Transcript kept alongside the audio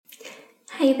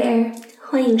Hi there，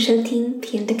 欢迎收听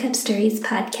甜的 Cup Stories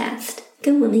Podcast，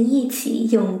 跟我们一起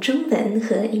用中文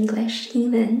和 English 英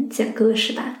文讲故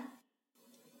事吧。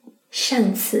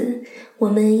上次我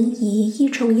们以一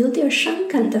种有点伤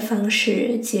感的方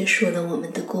式结束了我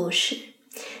们的故事，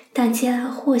大家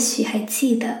或许还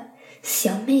记得，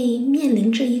小妹面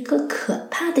临着一个可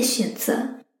怕的选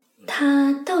择，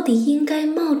她到底应该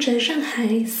冒着让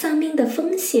海丧命的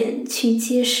风险去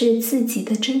揭示自己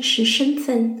的真实身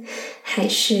份，还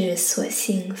是索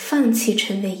性放弃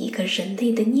成为一个人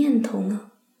类的念头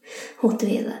呢？哦，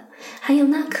对了，还有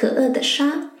那可恶的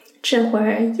沙，这会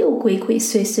儿又鬼鬼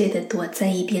祟祟地躲在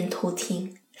一边偷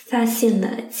听，发现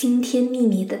了惊天秘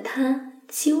密的他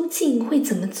究竟会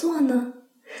怎么做呢？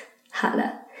好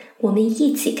了，我们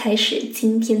一起开始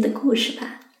今天的故事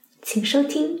吧，请收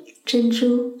听珍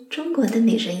珠中国的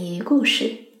美人鱼故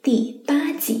事第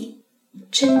8集，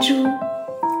珍珠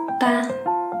8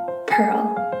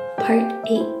 Pearl Part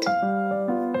 8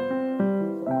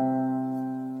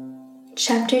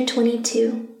 Chapter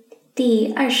 22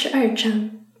第22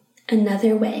章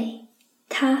Another Way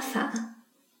他法。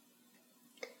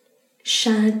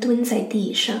沙蹲在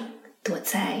地上，躲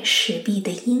在石壁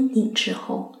的阴影之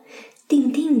后，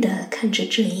定定地看着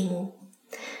这一幕。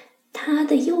他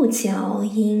的右脚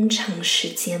因长时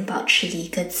间保持一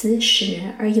个姿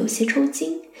势而有些抽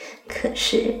筋，可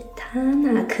是他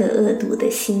那颗恶毒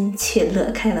的心却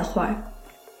乐开了花。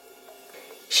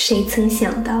谁曾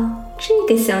想到，这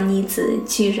个小妮子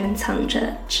居然藏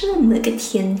着这么个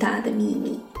天大的秘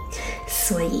密，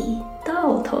所以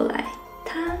到头来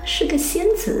她是个仙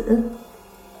子。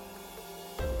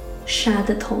沙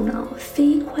的头脑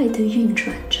飞快地运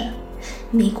转着，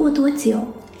没过多久，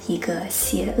一个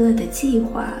邪恶的计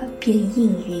划便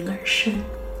应运而生。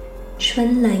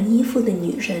穿蓝衣服的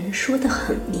女人说得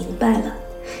很明白了，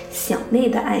小妹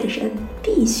的爱人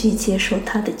必须接受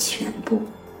她的全部，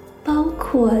包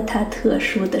括她特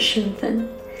殊的身份。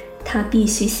她必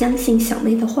须相信小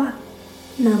妹的话，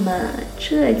那么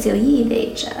这就意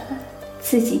味着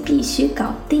自己必须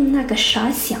搞定那个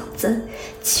傻小子，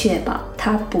确保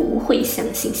他不会相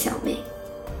信小妹。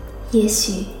也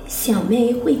许小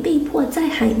妹会被迫在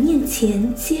海面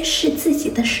前揭示自己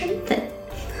的身份，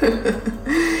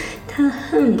她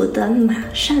恨不得马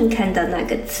上看到那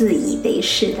个自以为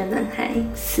是的男孩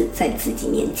死在自己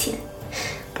面前。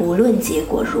不论结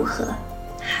果如何，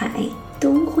海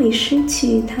都会失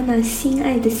去他那心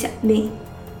爱的小妹。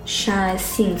沙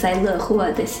幸灾乐祸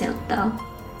地想到。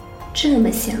这么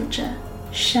想着，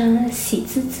沙喜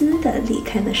滋滋地离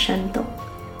开了山洞。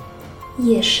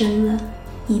夜深了，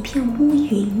一片乌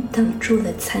云挡住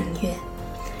了残月，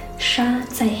沙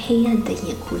在黑暗的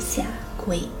掩护下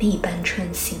鬼魅般穿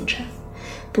行着，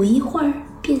不一会儿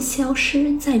便消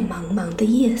失在茫茫的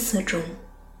夜色中。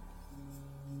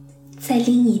在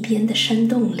另一边的山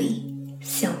洞里，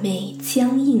小妹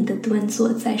僵硬地端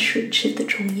坐在水池的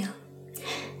中央，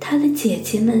她的姐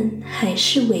姐们还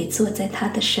是围坐在她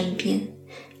的身边，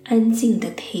安静地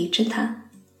陪着她。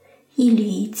一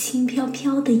缕轻飘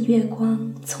飘的月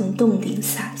光从洞顶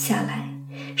洒下来，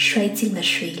摔进了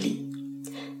水里。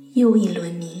又一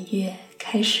轮明月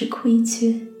开始亏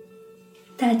缺。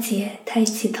大姐抬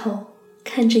起头，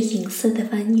看着银色的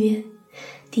弯月，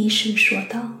低声说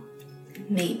道：“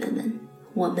妹妹们，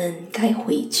我们该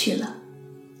回去了。”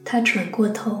她转过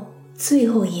头，最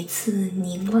后一次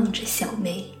凝望着小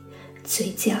妹，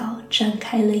嘴角张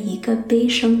开了一个悲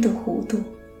伤的弧度。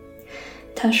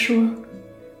她说：“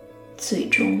最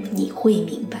终你会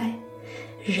明白，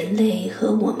人类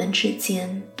和我们之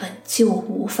间本就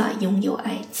无法拥有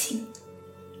爱情。”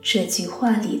这句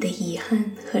话里的遗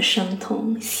憾和伤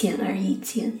痛显而易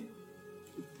见。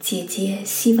姐姐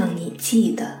希望你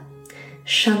记得，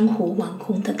珊瑚王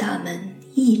宫的大门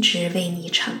一直为你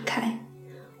敞开，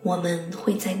我们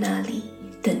会在那里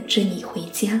等着你回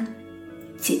家。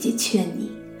姐姐劝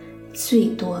你，最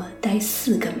多待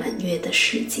4个满月的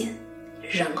时间，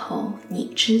然后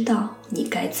你知道你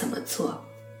该怎么做。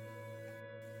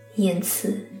言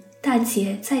辞，大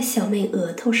姐在小妹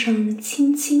额头上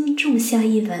轻轻种下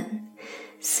一吻，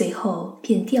随后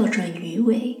便调转鱼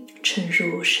尾，沉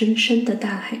入深深的大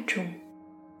海中。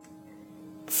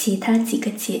其他几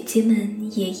个姐姐们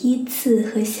也依次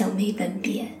和小妹吻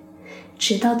别，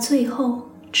直到最后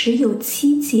只有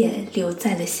七姐留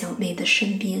在了小妹的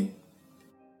身边。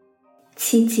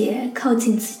七姐靠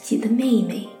近自己的妹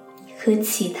妹，和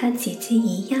其他姐姐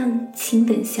一样亲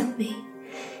吻小妹，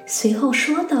随后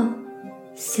说道：“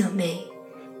小妹，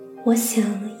我想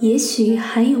也许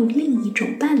还有另一种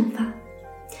办法。”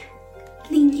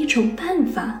另一种办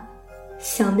法？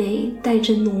小妹带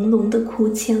着浓浓的哭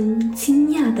腔，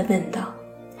惊讶地问道：“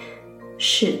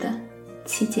是的，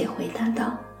七姐回答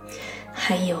道，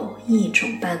还有一种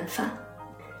办法。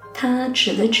她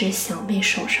指了指小妹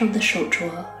手上的手镯，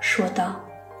说道，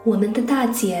我们的大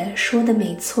姐说的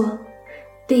没错，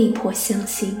被迫相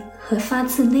信和发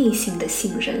自内心的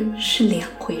信任是两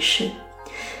回事，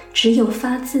只有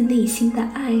发自内心的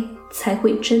爱才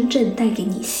会真正带给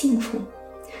你幸福。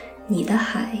你的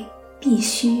海必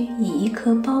须以一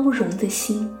颗包容的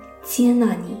心接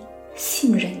纳你，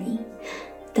信任你，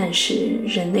但是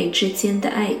人类之间的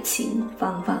爱情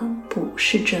往往不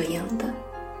是这样的。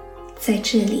在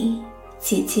这里，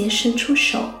姐姐伸出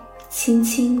手，轻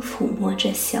轻抚摸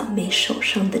着小妹手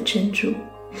上的珍珠，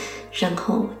然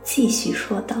后继续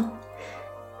说道，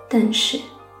但是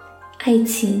爱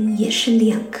情也是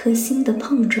两颗心的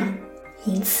碰撞，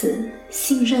因此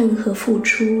信任和付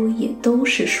出也都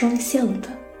是双向的。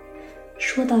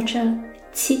说到这儿，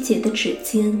七姐的指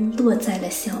尖落在了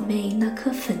小妹那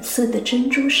颗粉色的珍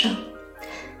珠上。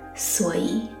所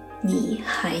以你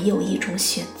还有一种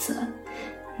选择，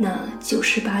那就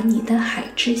是把你的海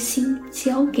之心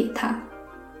交给她。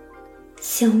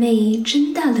小妹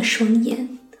睁大了双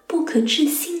眼，不可置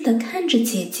信地看着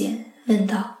姐姐，问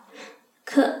道，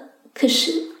可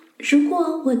是如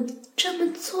果我这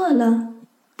么做了，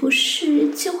不是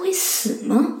就会死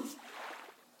吗？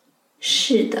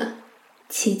是的，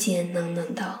七姐喃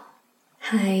喃道，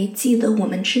还记得我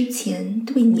们之前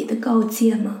对你的告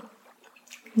诫吗？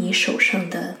你手上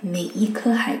的每一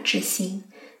颗海之心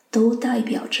都代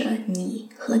表着你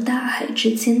和大海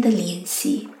之间的联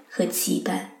系和羁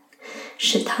绊，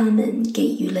是他们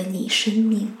给予了你生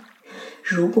命。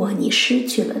如果你失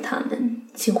去了它们，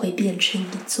就会变成一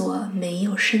座没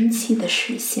有生气的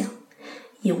石像，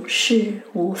永世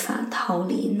无法逃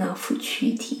离那副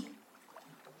躯体。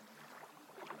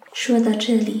说到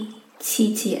这里，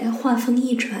七姐话锋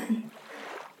一转，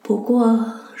不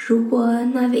过如果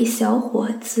那位小伙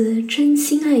子真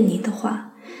心爱你的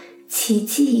话，奇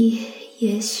迹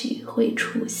也许会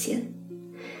出现。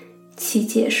七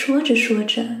姐说着说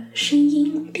着，声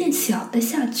音变小了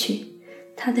下去，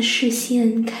她的视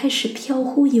线开始飘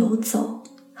忽游走，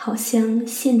好像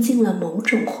陷进了某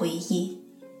种回忆。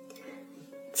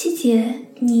七姐，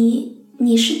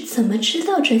你是怎么知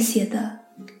道这些的？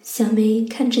小妹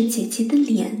看着姐姐的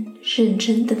脸，认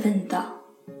真地问道。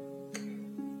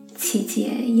七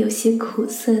姐有些苦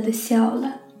涩地笑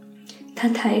了，她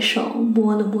抬手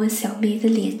摸了摸小妹的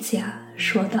脸颊，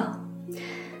说道，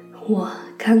我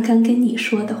刚刚跟你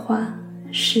说的话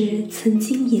是曾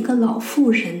经一个老妇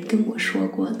人跟我说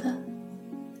过的。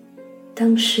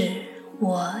当时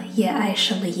我也爱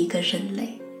上了一个人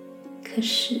类，可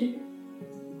是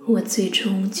我最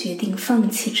终决定放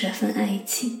弃这份爱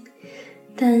情，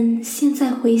但现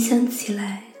在回想起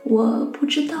来，我不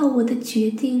知道我的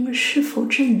决定是否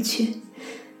正确。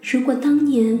如果当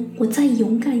年我再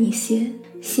勇敢一些，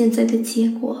现在的结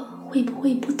果会不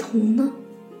会不同呢？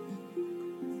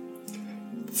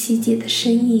七姐的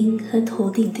身影和头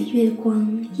顶的月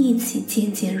光一起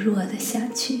渐渐弱了下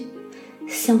去。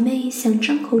小妹想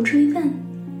张口追问，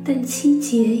但七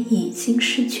姐已经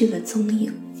失去了踪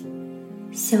影。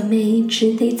小妹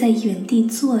只得在原地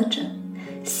坐着，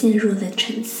陷入了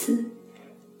沉思。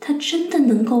她真的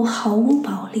能够毫无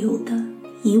保留的、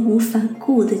义无反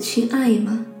顾的去爱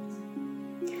吗？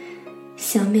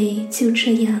小妹就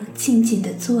这样静静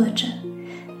地坐着，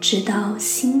直到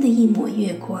新的一抹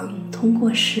月光通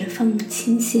过石缝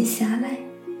倾泻下来。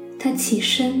她起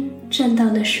身站到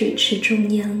了水池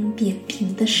中央扁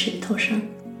平的石头上，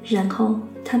然后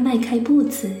她迈开步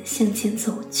子向前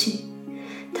走去。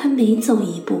她每走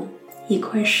一步，一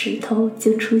块石头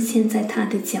就出现在她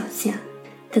的脚下。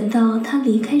等到她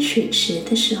离开水池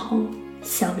的时候，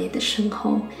小妹的身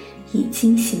后已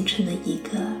经形成了一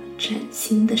个崭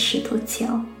新的石头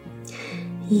桥，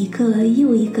一个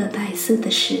又一个白色的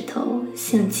石头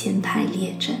向前排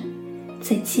列着，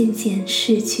在渐渐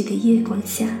逝去的月光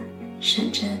下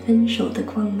闪着温柔的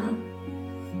光芒。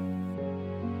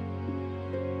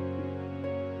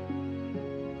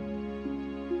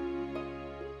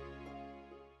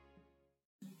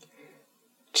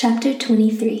Chapter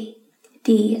 23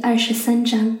 第23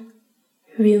章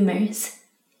Rumors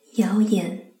谣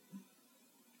言。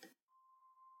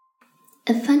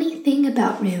 A funny thing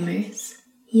about rumors，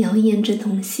 谣言这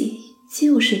东西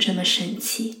就是这么神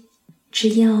奇，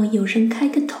只要有人开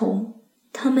个头，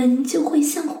他们就会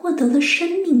像获得了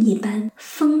生命一般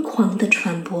疯狂地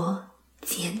传播，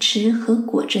简直和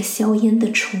裹着硝烟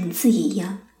的虫子一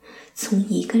样，从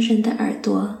一个人的耳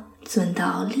朵钻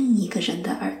到另一个人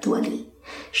的耳朵里，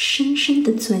深深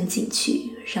地钻进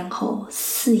去，然后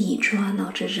肆意抓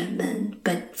挠着人们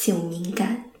本就敏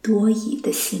感多疑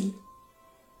的心。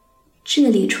这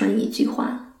里传一句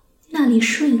话，那里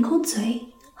顺一口嘴，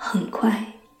很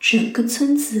快整个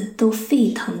村子都沸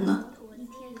腾了。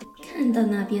看到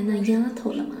那边那丫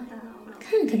头了吗？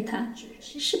看看她，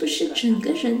是不是整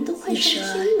个人都快上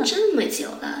天了？这么久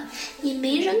了，也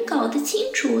没人搞得清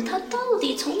楚她到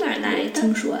底从哪儿来的。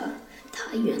听说啊，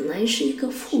她原来是一个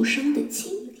富商的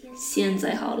亲，现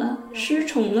在好了，失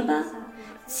宠了吧，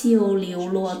就流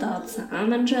落到咱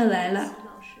们这来了。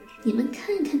你们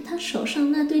看看她手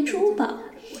上那堆珠宝，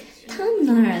她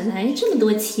哪儿来这么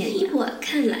多钱？依我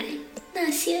看来，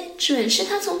那些准是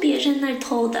她从别人那儿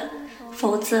偷的，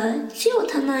否则就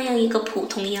她那样一个普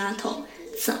通丫头，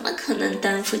怎么可能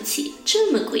担负起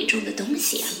这么贵重的东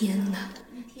西啊？天哪，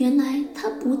原来她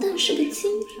不但是个精，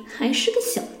还是个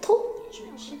小偷。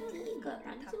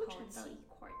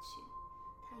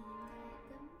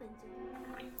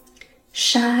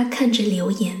莎看着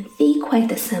流言飞快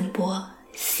地散播，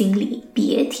心里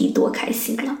别提多开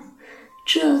心了。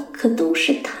这可都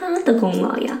是她的功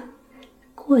劳呀！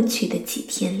过去的几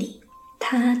天里，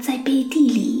她在背地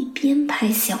里编排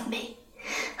小妹，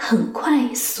很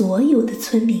快所有的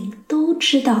村民都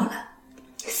知道了。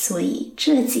所以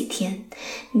这几天，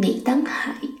每当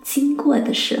海经过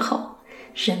的时候，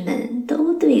人们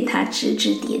都对她指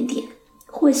指点点，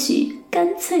或许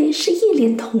干脆是一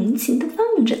脸同情地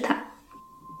望着她。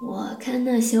我看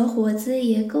那小伙子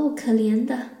也够可怜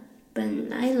的，本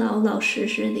来老老实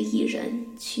实的一人，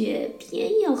却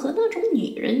偏要和那种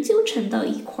女人纠缠到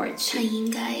一块儿去。他应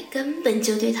该根本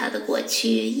就对他的过去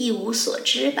一无所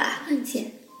知吧，况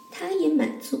且他也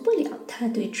满足不了他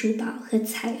对珠宝和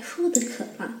财富的渴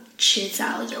望。迟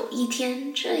早有一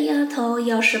天，这丫头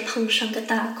要是碰上个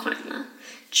大款了，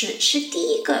准是第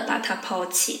一个把他抛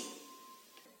弃。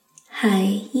海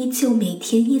依旧每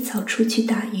天一早出去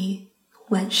打鱼，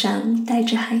晚上带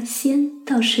着海鲜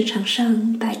到市场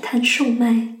上摆摊售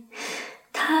卖。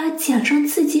他假装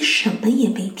自己什么也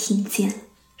没听见，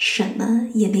什么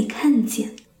也没看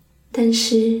见，但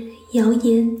是谣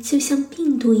言就像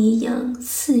病毒一样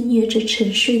肆虐着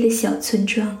沉睡的小村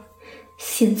庄。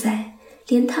现在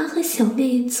连他和小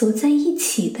妹走在一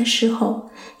起的时候，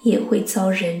也会遭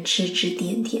人指指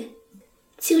点点。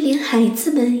就连孩子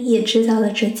们也知道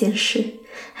了这件事，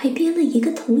还编了一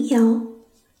个童谣。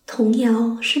童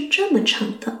谣是这么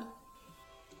唱的：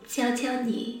娇娇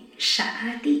女傻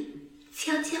阿弟，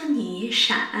娇娇女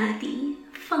傻阿弟，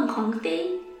凤凰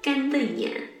飞，干瞪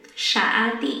眼，傻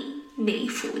阿弟没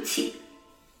福气。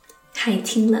海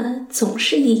听了总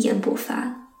是一言不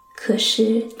发，可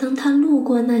是当他路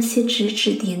过那些指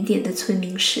指点点的村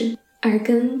民时，耳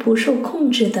根不受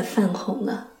控制地泛红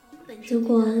了。如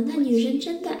果那女人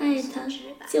真的爱他，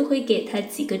就会给他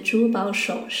几个珠宝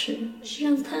首饰，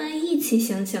让他一起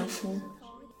享享福。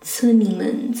村民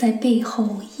们在背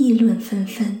后议论纷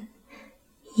纷，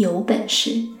有本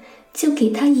事就给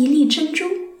他一粒珍珠，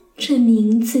证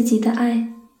明自己的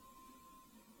爱。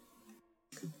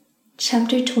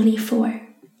Chapter 24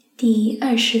 第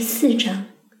24章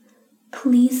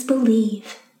Please believe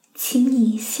请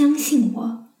你相信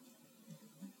我。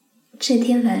这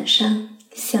天晚上，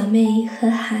小妹和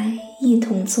海一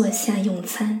同坐下用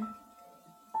餐。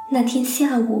那天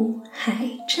下午，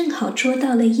海正好捉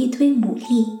到了一堆牡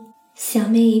蛎，小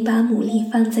妹把牡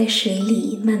蛎放在水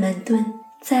里慢慢炖，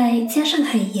再加上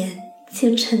海盐，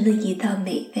就成了一道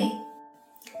美味。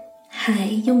海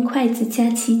用筷子夹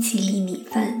起几粒米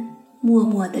饭，默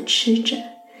默地吃着，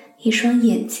一双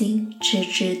眼睛直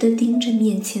直地盯着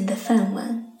面前的饭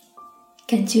碗。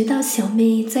感觉到小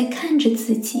妹在看着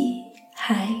自己，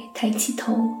海抬起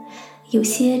头，有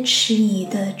些迟疑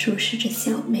地注视着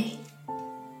小妹。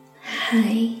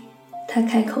海，他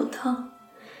开口道，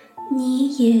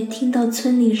你也听到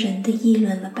村里人的议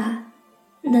论了吧？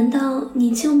难道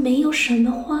你就没有什么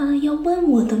话要问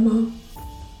我的吗？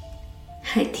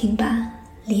海听罢，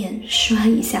脸刷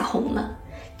一下红了，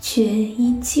却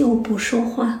依旧不说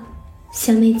话。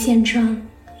小妹见状，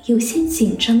有些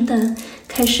紧张地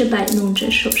开始摆弄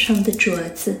着手上的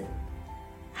镯子。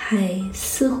海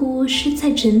似乎是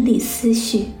在整理思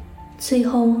绪，最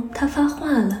后他发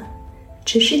话了，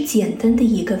只是简单的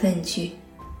一个问句：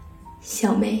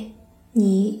小妹，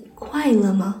你快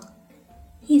乐吗？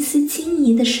一丝惊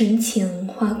疑的神情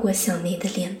划过小妹的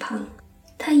脸庞，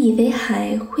她以为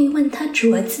海会问她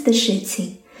镯子的事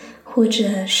情，或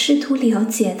者试图了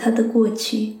解她的过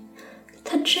去。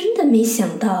她真的没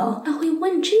想到他会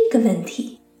问这个问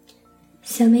题。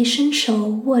小妹伸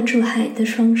手握住海的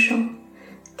双手，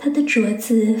她的镯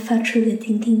子发出了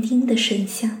叮叮叮的声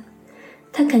响。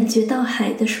她感觉到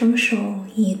海的双手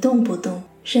一动不动，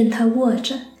任她握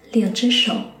着，两只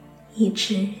手，一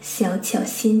只小巧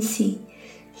纤细，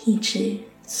一只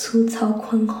粗糙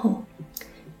宽厚。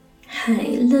海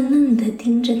愣愣地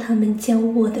盯着他们交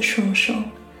握的双手，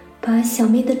把小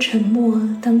妹的沉默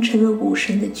当成了无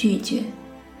声的拒绝。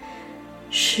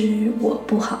是我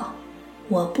不好，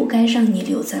我不该让你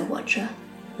留在我这。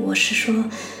我是说，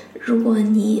如果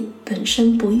你本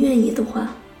身不愿意的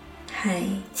话。海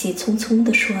急匆匆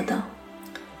地说道。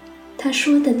他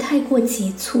说得太过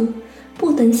急促，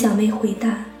不等小妹回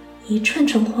答，一串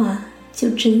串话就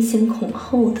争先恐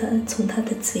后地从他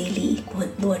的嘴里滚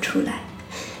落出来。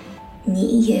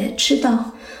你也知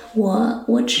道，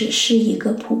我只是一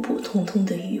个普普通通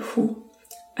的渔夫，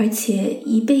而且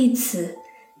一辈子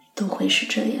都会是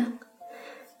这样。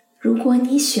如果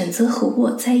你选择和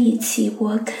我在一起，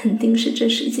我肯定是这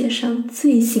世界上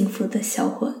最幸福的小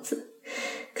伙子。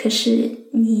可是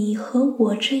你和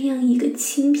我这样一个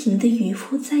清贫的渔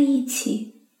夫在一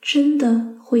起，真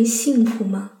的会幸福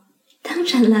吗？当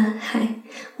然了，海，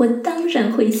我当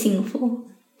然会幸福。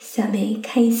小妹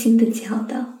开心地叫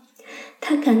道。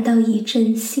她感到一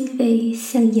阵欣慰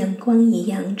像阳光一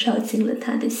样照进了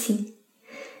她的心。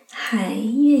海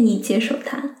愿意接受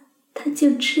她，她就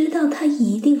知道她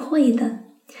一定会的。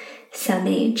小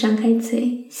妹张开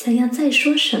嘴想要再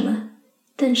说什么，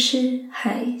但是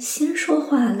海先说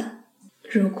话了。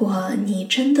如果你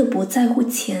真的不在乎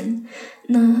钱，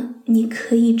那你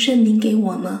可以证明给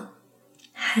我吗？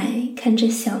海看着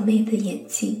小妹的眼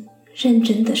睛，认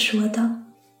真地说道。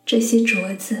这些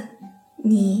镯子，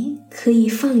你可以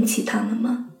放弃它们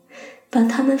吗？把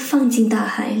它们放进大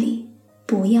海里，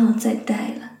不要再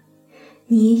戴了。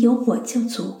你有我就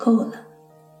足够了。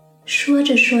说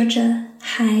着说着，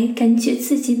海感觉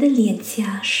自己的脸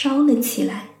颊烧了起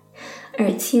来，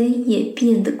耳尖也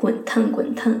变得滚烫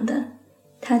滚烫的。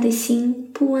他的心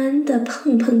不安地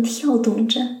砰砰跳动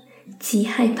着，既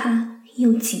害怕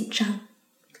又紧张。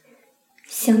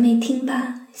小妹听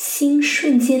罢，心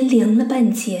瞬间凉了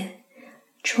半截。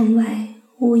窗外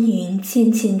乌云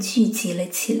渐渐聚集了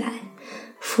起来，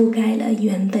覆盖了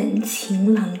原本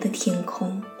晴朗的天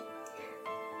空。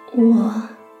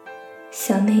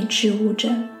小妹支吾着，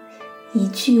一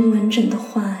句完整的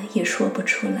话也说不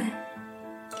出来。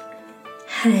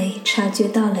海察觉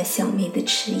到了小妹的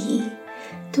迟疑，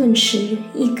顿时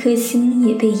一颗心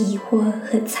也被疑惑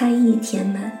和猜疑填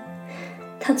满。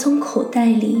他从口袋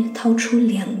里掏出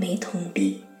2枚铜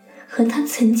币，和他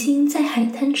曾经在海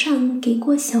滩上给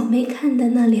过小妹看的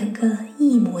那2个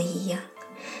一模一样。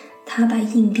他把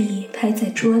硬币拍在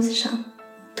桌子上，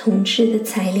铜制的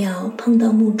材料碰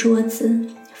到木桌子，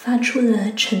发出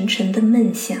了沉沉的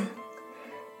闷响。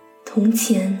铜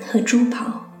钱和珠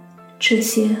宝，这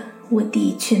些我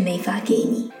的确没法给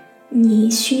你。你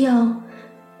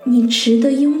值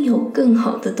得拥有更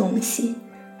好的东西。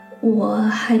我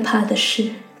害怕的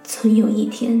是，总有一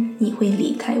天你会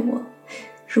离开我。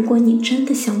如果你真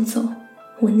的想走，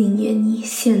我宁愿你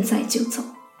现在就走。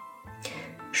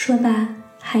说罢，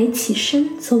海起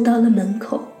身走到了门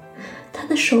口，他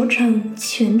的手掌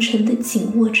全程的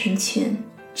紧握成拳，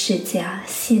指甲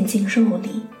陷进肉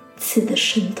里，刺得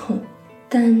生痛。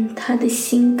但他的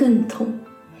心更痛，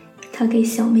他给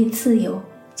小妹自由，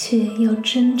却要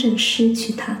真正失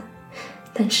去她。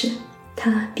但是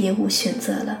他别无选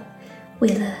择了，为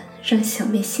了让小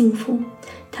妹幸福，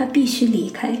他必须离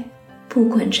开，不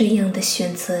管这样的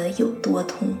选择有多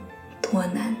痛多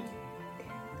难。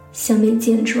小妹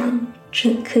见状，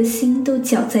整颗心都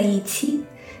搅在一起，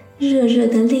热热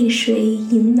的泪水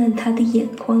盈满她的眼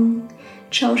光，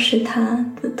昭示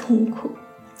她的痛苦。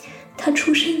她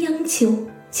出声央求，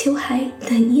求海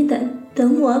等一等，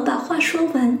等我把话说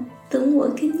完，等我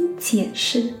跟你解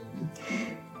释。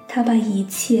她把一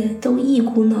切都一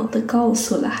股脑地告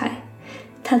诉了海，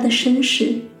她的身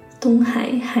世，东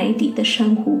海海底的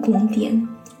珊瑚宫殿，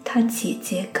她姐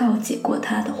姐告诫过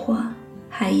她的话，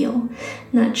还有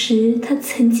那只她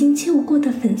曾经救过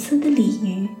的粉色的鲤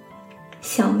鱼。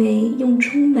小妹用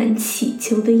充满乞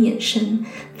求的眼神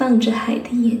望着海的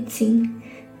眼睛，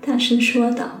大声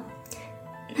说道：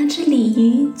那只鲤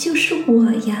鱼就是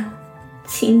我呀，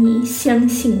请你相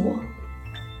信我。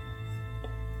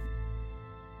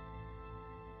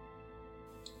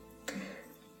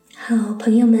好，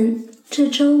朋友们，这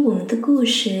周我们的故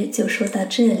事就说到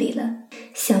这里了。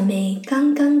小妹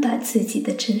刚刚把自己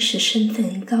的真实身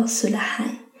份告诉了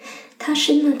海，她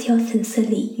是那条粉色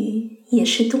鲤鱼，也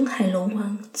是东海龙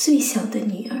王最小的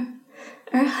女儿，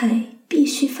而海必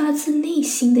须发自内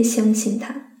心地相信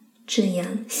她，这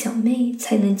样小妹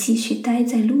才能继续待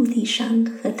在陆地上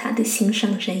和她的心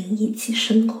上人一起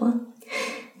生活。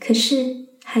可是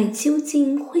海究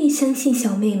竟会相信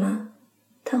小妹吗？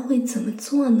他会怎么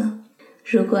做呢？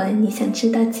如果你想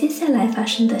知道接下来发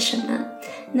生的什么，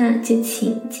那就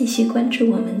请继续关注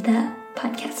我们的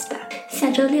podcast 吧。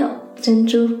下周6珍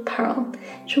珠 Pearl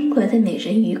中国的美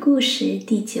人鱼故事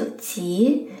第9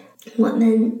集，我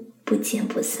们不见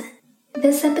不散。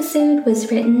This episode was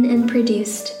written and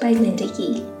produced by Linda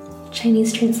Yi.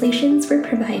 Chinese translations were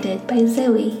provided by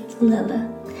Zoe Lilla.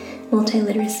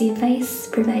 Multiliteracy advice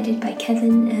provided by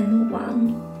Kevin M.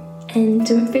 Wang. And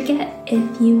don't forget,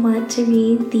 if you want to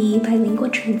read the bilingual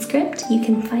transcript, you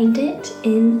can find it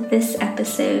in this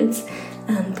episode's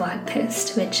blog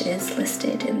post, which is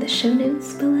listed in the show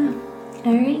notes below.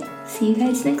 Alright, see you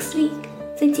guys next week.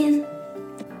 再见。